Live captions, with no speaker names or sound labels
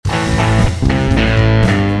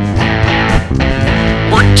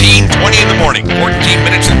morning, 14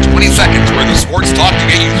 minutes and 20 seconds worth of sports talk to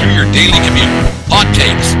get you through your daily commute. Hot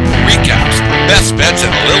takes, recaps, best bets,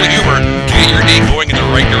 and a little humor to get your day going in the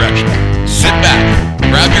right direction. Sit back,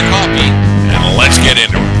 grab your coffee, and let's get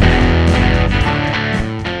into it.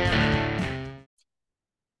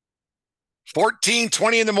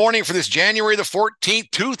 14:20 in the morning for this January the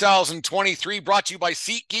 14th, 2023, brought to you by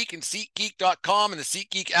SeatGeek and SeatGeek.com and the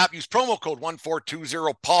SeatGeek app. Use promo code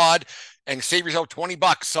 1420POD and save yourself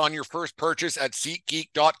 $20 on your first purchase at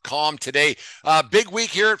SeatGeek.com today. Big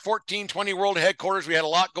week here at 1420 World Headquarters. We had a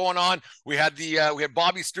lot going on. We had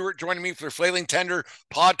Bobby Stewart joining me for the Flailing Tender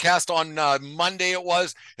podcast on Monday. It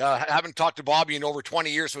was. Haven't talked to Bobby in over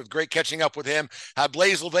 20 years, so it was great catching up with him. Had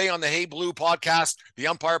Blaze LeVay on the Hey Blue podcast, the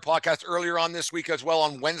Umpire podcast earlier on this week as well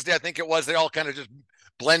on Wednesday. I think it was. They all kind of just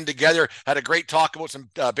blend together. Had a great talk about some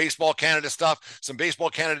Baseball Canada stuff, some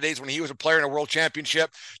Baseball Canada days when he was a player in a world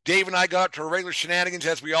championship. Dave and I got up to our regular shenanigans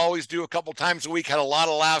as we always do a couple times a week. Had a lot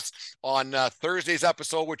of laughs on Thursday's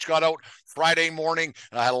episode, which got out Friday morning.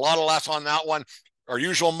 Had a lot of laughs on that one. Our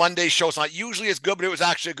usual Monday show is not usually as good, but it was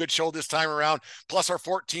actually a good show this time around. Plus our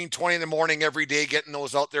 14:20 in the morning every day, getting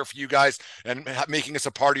those out there for you guys and making us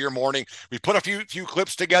a part of your morning. We put a few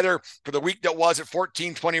clips together for the week that was at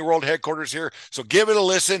 1420 World Headquarters here. So give it a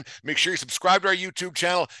listen. Make sure you subscribe to our YouTube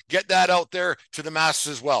channel. Get that out there to the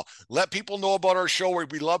masses as well. Let people know about our show.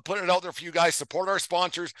 We love putting it out there for you guys. Support our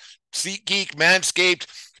sponsors, SeatGeek, Manscaped,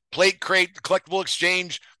 Plate Crate, Collectible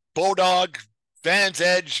Exchange, Bodog, Vans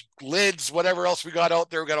Edge, Lids, whatever else we got out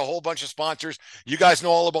there. We got a whole bunch of sponsors. You guys know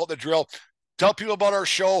all about the drill. Tell people about our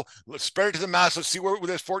show. Let's spread it to the mass. Let's see where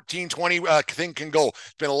this 1420 thing can go.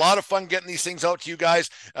 It's been a lot of fun getting these things out to you guys.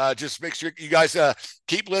 Just make sure you guys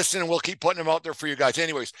keep listening, and we'll keep putting them out there for you guys.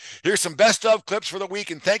 Anyways, here's some best of clips for the week,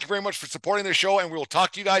 and thank you very much for supporting the show, and we'll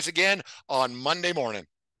talk to you guys again on Monday morning.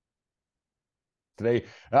 Today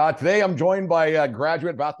I'm joined by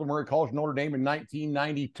graduate Bethel Murray College, Notre Dame in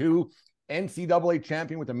 1992. NCAA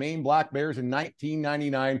champion with the Maine Black Bears in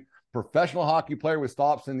 1999, professional hockey player with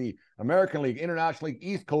stops in the American League, International League,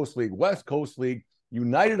 East Coast League, West Coast League,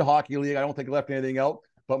 United Hockey League. I don't think I left anything out.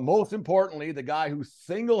 But most importantly, the guy who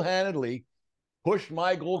single-handedly pushed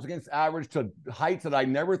my goals against average to heights that I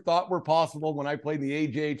never thought were possible when I played in the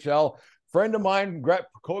AJHL. Friend of mine,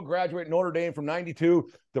 co-graduate Notre Dame from 92,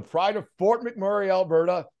 the pride of Fort McMurray,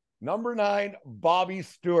 Alberta, number 9, Bobby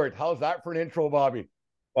Stewart. How's that for an intro, Bobby?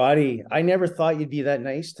 Buddy, I never thought you'd be that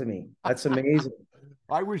nice to me. That's amazing.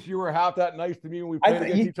 I wish you were half that nice to me when we played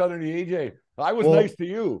against each other in the AJ. I was nice to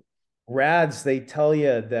you. Rads, they tell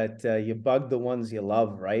you that you bug the ones you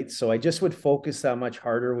love, right? So I just would focus that much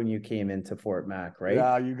harder when you came into Fort Mac, right?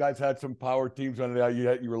 Yeah, you guys had some power teams on that.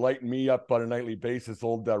 You were lighting me up on a nightly basis.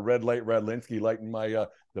 Old Red Light Redlinsky lighting my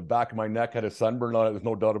the back of my neck, had a sunburn on it. There's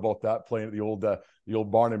no doubt about that. Playing at the old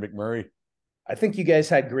barn in McMurray. I think you guys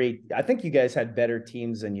had better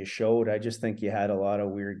teams than you showed. I just think you had a lot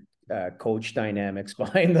of weird coach dynamics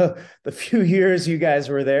behind the few years you guys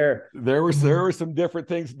were there. There were some different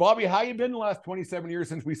things. Bobby, how you been the last 27 years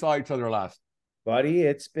since we saw each other last? Buddy,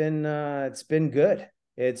 it's been good.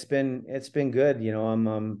 It's been good. You know,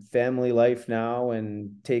 I'm family life now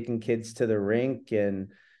and taking kids to the rink, and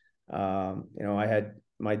you know, I had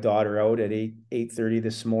my daughter out at 8:30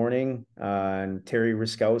 this morning, and Terry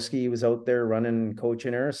Ruskowski was out there running and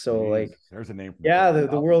coaching her. So like, there's a name. Yeah,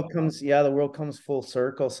 the world comes full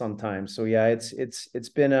circle sometimes. So yeah, it's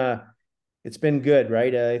been good,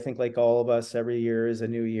 right? I think like all of us, every year is a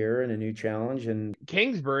new year and a new challenge. And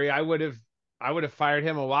Kingsbury, I would have fired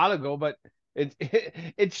him a while ago, but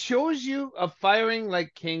it shows you a firing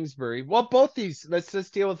like Kingsbury. Well, both these,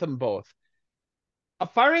 let's deal with them both. A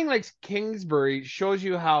firing like Kingsbury shows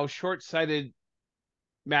you how short-sighted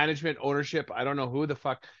management ownership, I don't know who the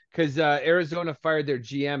fuck, because Arizona fired their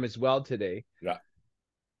GM as well today. Yeah.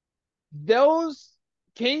 Those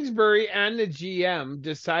Kingsbury and the GM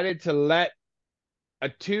decided to let a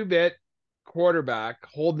 2-bit quarterback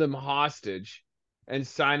hold them hostage and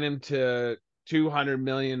sign him to $200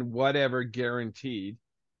 million, whatever, guaranteed.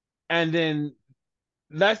 And then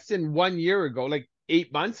less than 1 year ago, like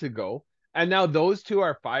 8 months ago, and now those two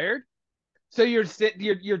are fired. So you're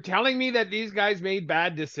telling me that these guys made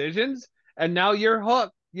bad decisions, and now you're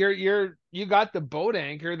hooked. You got the boat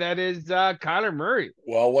anchor that is Kyler Murray.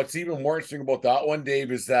 Well, what's even more interesting about that one, Dave,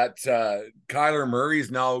 is that Kyler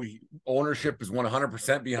Murray's now ownership is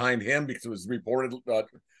 100% behind him, because it was reported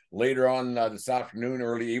later on this afternoon,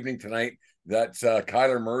 early evening tonight, that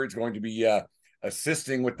Kyler Murray is going to be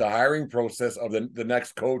assisting with the hiring process of the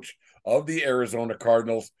next coach of the Arizona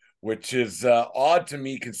Cardinals, which is odd to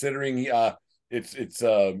me considering it's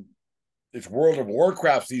World of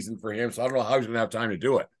Warcraft season for him. So I don't know how he's going to have time to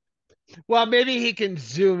do it. Well, maybe he can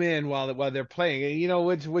zoom in while they're playing.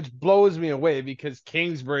 And, which blows me away because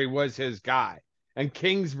Kingsbury was his guy, and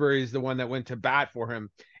Kingsbury is the one that went to bat for him.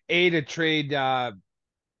 To trade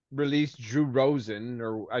release Drew Rosen,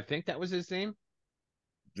 or I think that was his name.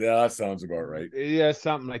 Yeah, that sounds about right. Yeah,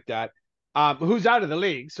 something like that. Who's out of the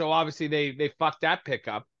league, so obviously they fucked that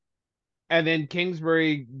pickup. And then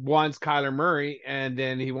Kingsbury wants Kyler Murray, and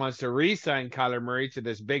then he wants to re-sign Kyler Murray to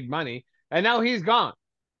this big money, and now he's gone.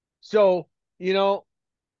 So, I'm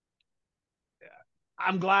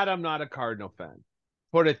glad I'm not a Cardinal fan.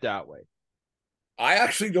 Put it that way. I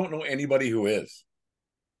actually don't know anybody who is.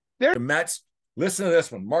 The Mets, listen to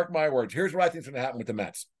this one. Mark my words. Here's what I think is going to happen with the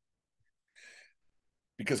Mets.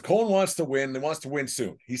 Because Colin wants to win and wants to win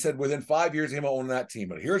soon. He said within 5 years, he'll own that team.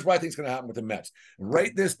 But here's what I think is going to happen with the Mets.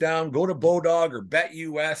 Write this down, go to Bodog or Bet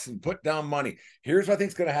US and put down money. Here's what I think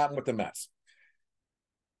is going to happen with the Mets.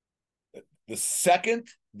 The second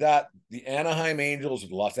that the Anaheim Angels,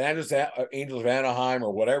 the Los Angeles Angels of Anaheim,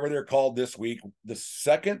 or whatever they're called this week, the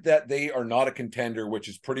second that they are not a contender, which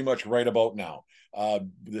is pretty much right about now,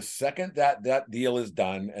 the second that deal is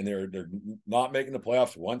done and they're not making the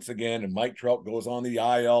playoffs once again, and Mike Trout goes on the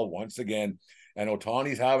IL once again, and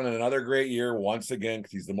Ohtani's having another great year once again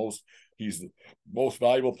because he's the most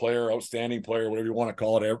valuable player, outstanding player, whatever you want to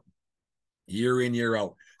call it, year in, year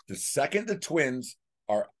out. The second the Twins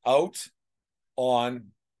are out on,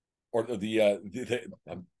 or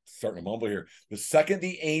I'm starting to mumble here. The second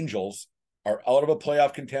the Angels are out of a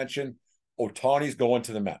playoff contention, Ohtani's going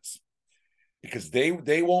to the Mets because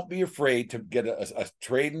they won't be afraid to get a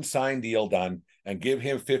trade and sign deal done and give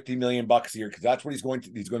him $50 million a year because that's what he's going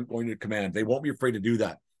to command. They won't be afraid to do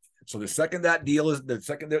that. So the second that deal is, the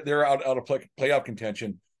second they're out of playoff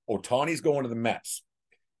contention, Ohtani's going to the Mets.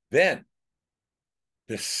 Then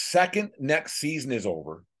the second next season is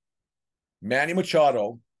over, Manny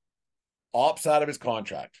Machado opts out of his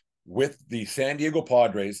contract with the San Diego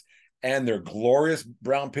Padres and their glorious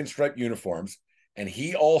brown pinstripe uniforms, and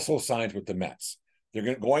he also signs with the Mets.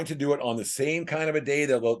 They're going to do it on the same kind of a day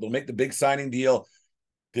that they'll make the big signing deal.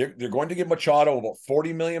 They're going to give Machado about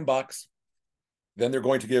 $40 million. Then they're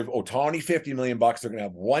going to give Ohtani $50 million. They're going to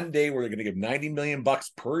have one day where they're going to give $90 million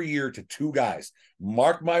per year to two guys.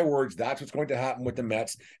 Mark my words, that's what's going to happen with the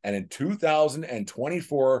Mets. And in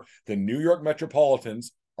 2024, the New York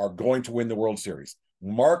Metropolitans are going to win the World Series.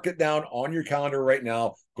 Mark it down on your calendar right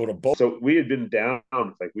now. Go to both. So we had been down,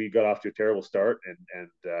 like we got off to a terrible start,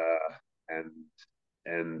 and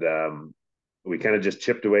we kind of just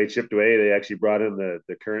chipped away. They actually brought in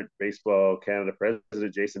the current Baseball Canada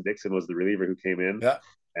president, Jason Dixon, was the reliever who came in,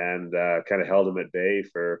 and kind of held him at bay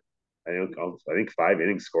for I think 5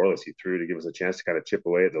 innings scoreless. He threw to give us a chance to kind of chip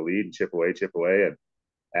away at the lead and chip away,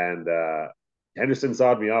 and Henderson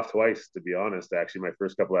sawed me off twice. To be honest, actually, my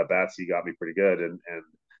first couple at bats, he got me pretty good, and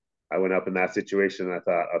I went up in that situation, and I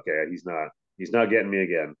thought, okay, he's not getting me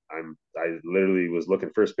again. I literally was looking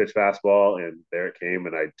first pitch fastball, and there it came,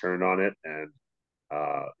 and I turned on it, and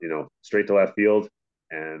straight to left field,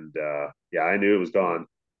 and I knew it was gone,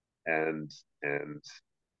 and it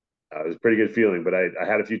was a pretty good feeling. But I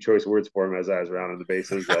had a few choice words for him as I was rounding the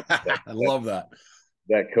bases. I love that.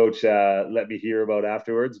 That coach let me hear about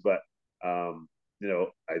afterwards, but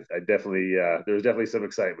I definitely there was definitely some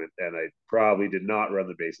excitement, and I probably did not run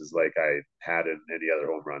the bases like I had in any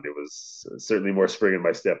other home run. It was certainly more spring in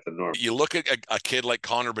my step than normal. You look at a kid like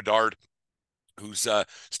Connor Bedard, who's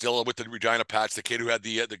still with the Regina Pats, the kid who had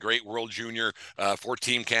the great World Junior for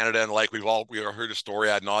Team Canada, and like we heard a story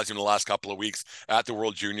ad nauseum the last couple of weeks at the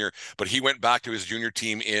World Junior, but he went back to his junior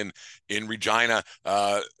team in Regina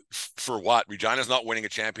for what? Regina's not winning a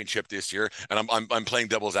championship this year, and I'm playing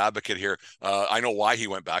devil's advocate here. I know why he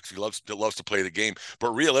went back, because he loves to play the game, but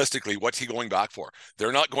realistically, what's he going back for?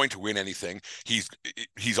 They're not going to win anything. He's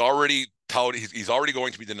already he's already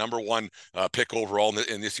going to be the number one pick overall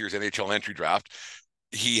in this year's NHL entry draft.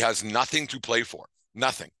 He has nothing to play for,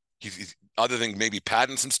 nothing. He's other than maybe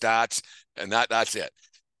padding some stats, and that's it.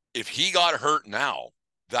 If he got hurt now,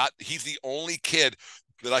 that he's the only kid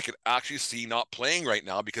that I could actually see not playing right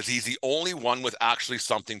now, because he's the only one with actually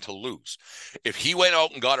something to lose. If he went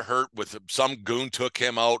out and got hurt with some goon took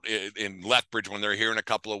him out in Lethbridge when they're here in a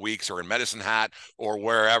couple of weeks, or in Medicine Hat or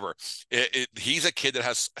wherever, he's a kid that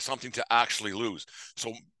has something to actually lose.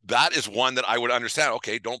 So that is one that I would understand.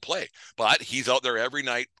 Okay, don't play, but he's out there every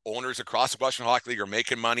night. Owners across the Western Hockey League are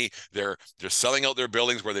making money. They're selling out their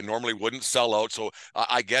buildings where they normally wouldn't sell out. So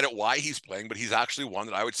I get it why he's playing, but he's actually one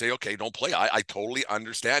that I would say, okay, don't play. I totally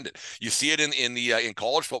understand it. You see it in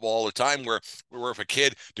college football all the time, where if a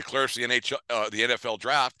kid declares the NFL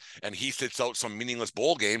draft and he sits out some meaningless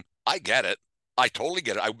bowl game, I get it. I totally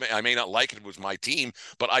get it. I may not like it was my team,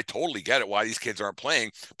 but I totally get it why these kids aren't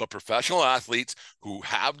playing. But professional athletes who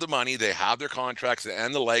have the money, they have their contracts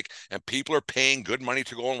and the like, and people are paying good money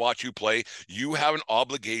to go and watch you play. You have an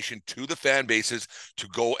obligation to the fan bases to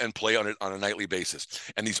go and play on a nightly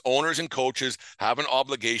basis. And these owners and coaches have an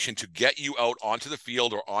obligation to get you out onto the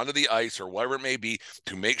field or onto the ice or whatever it may be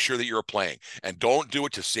to make sure that you're playing. And don't do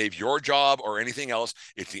it to save your job or anything else.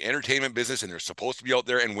 It's the entertainment business, and they're supposed to be out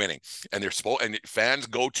there and winning. And they're supposed, and fans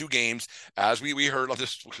go to games, as we heard on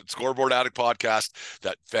this Scoreboard Addict podcast,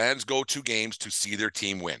 that fans go to games to see their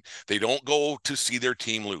team win. They don't go to see their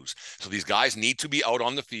team lose. So these guys need to be out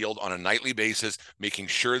on the field on a nightly basis, making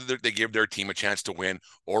sure that they give their team a chance to win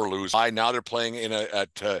or lose. Now they're playing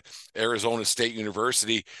at Arizona State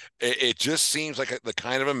University. It just seems like the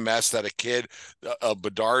kind of a mess that a kid of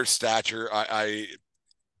Bedard's stature, I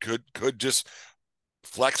could just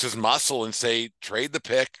flex his muscle and say, trade the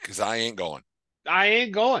pick because I ain't going.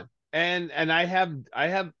 And I have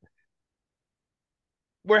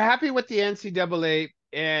we're happy with the NCAA,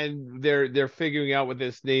 and they're figuring out with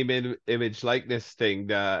this name, image, likeness thing,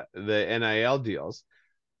 the NIL deals.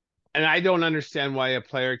 And I don't understand why a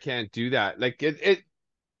player can't do that. Like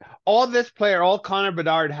all Connor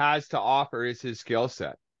Bedard has to offer is his skill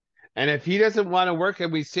set. And if he doesn't want to work,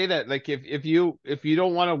 and we say that, like, if you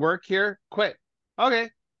don't want to work here, quit. Okay.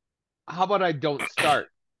 How about I don't start?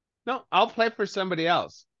 No, I'll play for somebody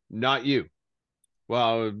else, not you.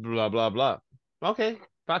 Well, blah, blah, blah. Okay,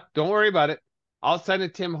 fuck, don't worry about it. I'll sign a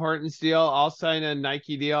Tim Hortons deal. I'll sign a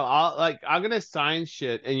Nike deal. I'm going to sign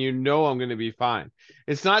shit, and I'm going to be fine.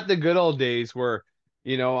 It's not the good old days where,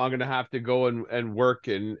 I'm going to have to go and work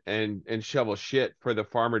and shovel shit for the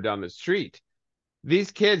farmer down the street.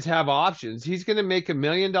 These kids have options. He's going to make $1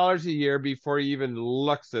 million a year before he even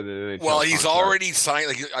looks at it. Well, he's already signed.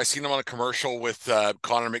 Like, I seen him on a commercial with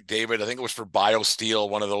Connor McDavid. I think it was for BioSteel,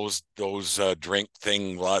 one of those drink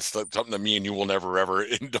thing, something that me and you will never ever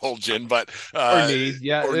indulge in. But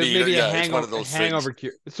maybe a hangover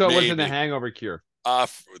cure. So it wasn't a hangover cure.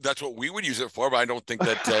 That's what we would use it for, but I don't think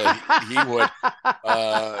that he would.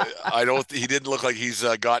 He didn't look like he's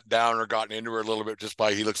got down or gotten into her a little bit just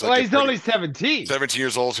by he looks like. Well, he's only 17. 17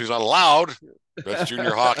 years old, so he's not allowed. That's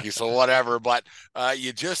junior hockey, so whatever. But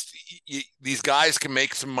these guys can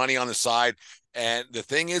make some money on the side. And the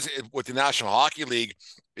thing is, with the National Hockey League,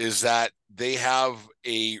 is that they have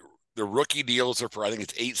the rookie deals are for, I think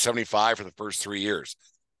it's $875 for the first 3 years.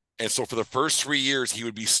 And so for the first 3 years, he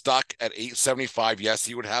would be stuck at $875. Yes,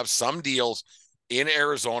 he would have some deals in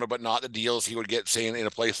Arizona, but not the deals he would get, say, in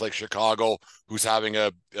a place like Chicago, who's having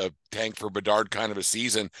a tank for Bedard kind of a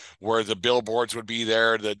season, where the billboards would be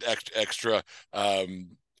there, the extra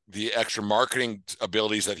marketing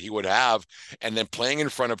abilities that he would have, and then playing in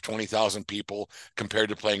front of 20,000 people compared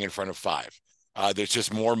to playing in front of 5. There's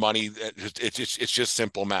just more money. It's just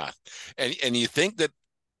simple math. And you think that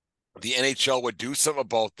the NHL would do something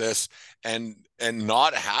about this and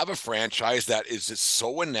not have a franchise that is just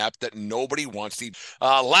so inept that nobody wants to.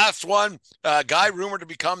 Last one, guy rumored to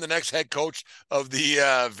become the next head coach of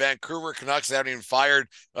the Vancouver Canucks. They haven't even fired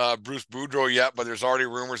Bruce Boudreau yet, but there's already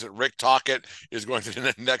rumors that Rick Tocchet is going to be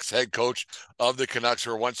the next head coach of the Canucks.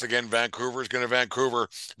 Or once again, Vancouver's going to Vancouver.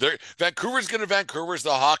 Vancouver's going to Vancouver's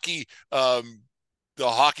the hockey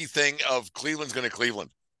thing of Cleveland's going to Cleveland.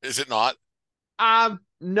 Is it not?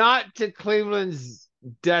 Not to Cleveland's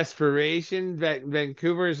desperation.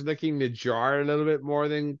 Vancouver is looking to jar a little bit more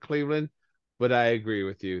than Cleveland, but I agree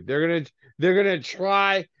with you. They're gonna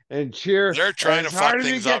try and cheer. They're trying to fuck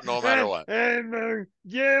things up no matter what. And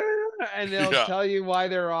they'll tell you why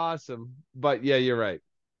they're awesome. But yeah, you're right.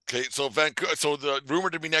 Okay, so Vancouver. So the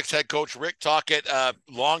rumored to be next head coach, Rick Tocchet,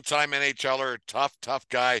 longtime NHLer, tough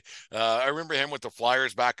guy. I remember him with the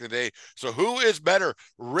Flyers back in the day. So who is better,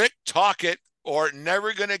 Rick Tocchet or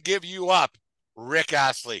never gonna give you up, Rick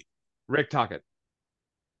Astley? Rick Tocchet.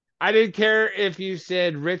 I didn't care if you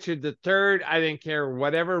said Richard III. I didn't care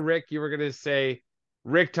whatever Rick you were gonna say.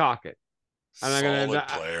 Rick Tocchet. Solid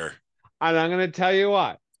player. And I'm gonna tell you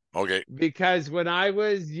what. Okay. Because when I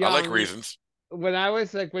was young, I like reasons. When I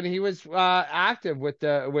was when he was active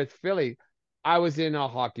with Philly, I was in a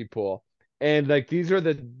hockey pool, and like these are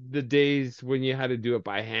the days when you had to do it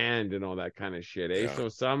by hand and all that kind of shit. Yeah. So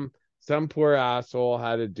some poor asshole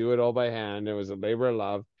had to do it all by hand. It was a labor of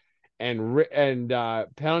love, and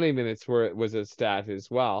penalty minutes was a stat as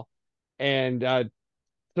well, and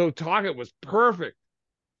so Tocchet was perfect.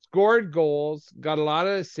 Scored goals, got a lot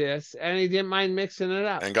of assists, and he didn't mind mixing it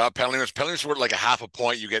up. And got penalties. Penalties were like a half a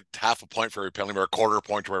point. You get half a point for every penalty, or a quarter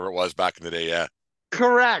point, wherever it was back in the day. Yeah.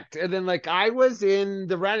 Correct. And then like I was in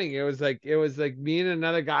the running. It was like me and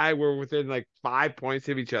another guy were within like 5 points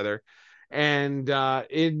of each other. And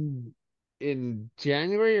in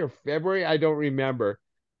January or February, I don't remember,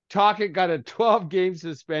 Tocchet got a 12-game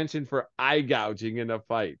suspension for eye gouging in a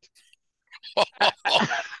fight.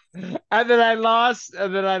 and then I lost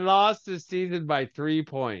the season by 3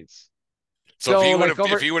 points. So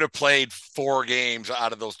if he would have played 4 games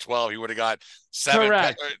out of those 12, he would have got 7.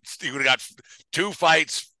 Correct. He would have got 2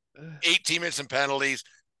 fights, 18 minutes and penalties,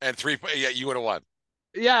 and 3. Yeah, you would have won.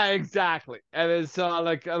 Yeah, exactly. And then so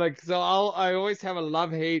I always have a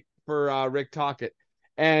love-hate for Rick Tocchet,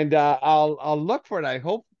 and I'll look for it. I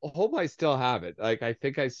hope I still have it. Like I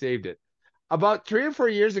think I saved it. About 3 or 4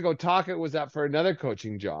 years ago, Tocchet was up for another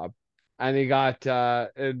coaching job. And he got I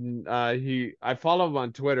follow him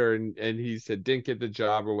on Twitter, and he said didn't get the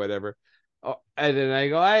job or whatever. Oh, and then I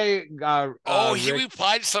go, he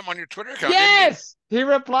replied to something on your Twitter account. Yes, he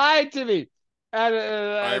replied to me. And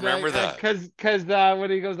I remember that because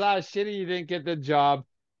when he goes, shitty, you didn't get the job.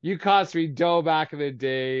 You cost me dough back in the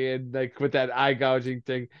day, and like with that eye gouging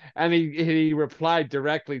thing. And he replied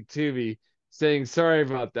directly to me saying, sorry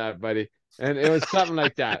about that, buddy. And it was something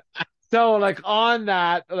like that. So like on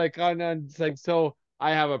that, so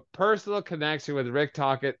I have a personal connection with Rick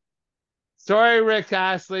Tocchet. Sorry, Rick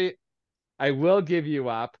Astley, I will give you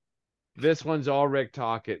up. This one's all Rick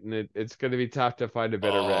Tocchet, and it's going to be tough to find a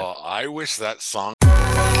better Rick. I wish that song.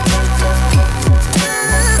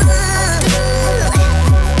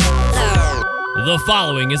 The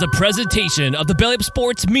following is a presentation of the Belly Up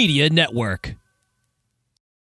Sports Media Network.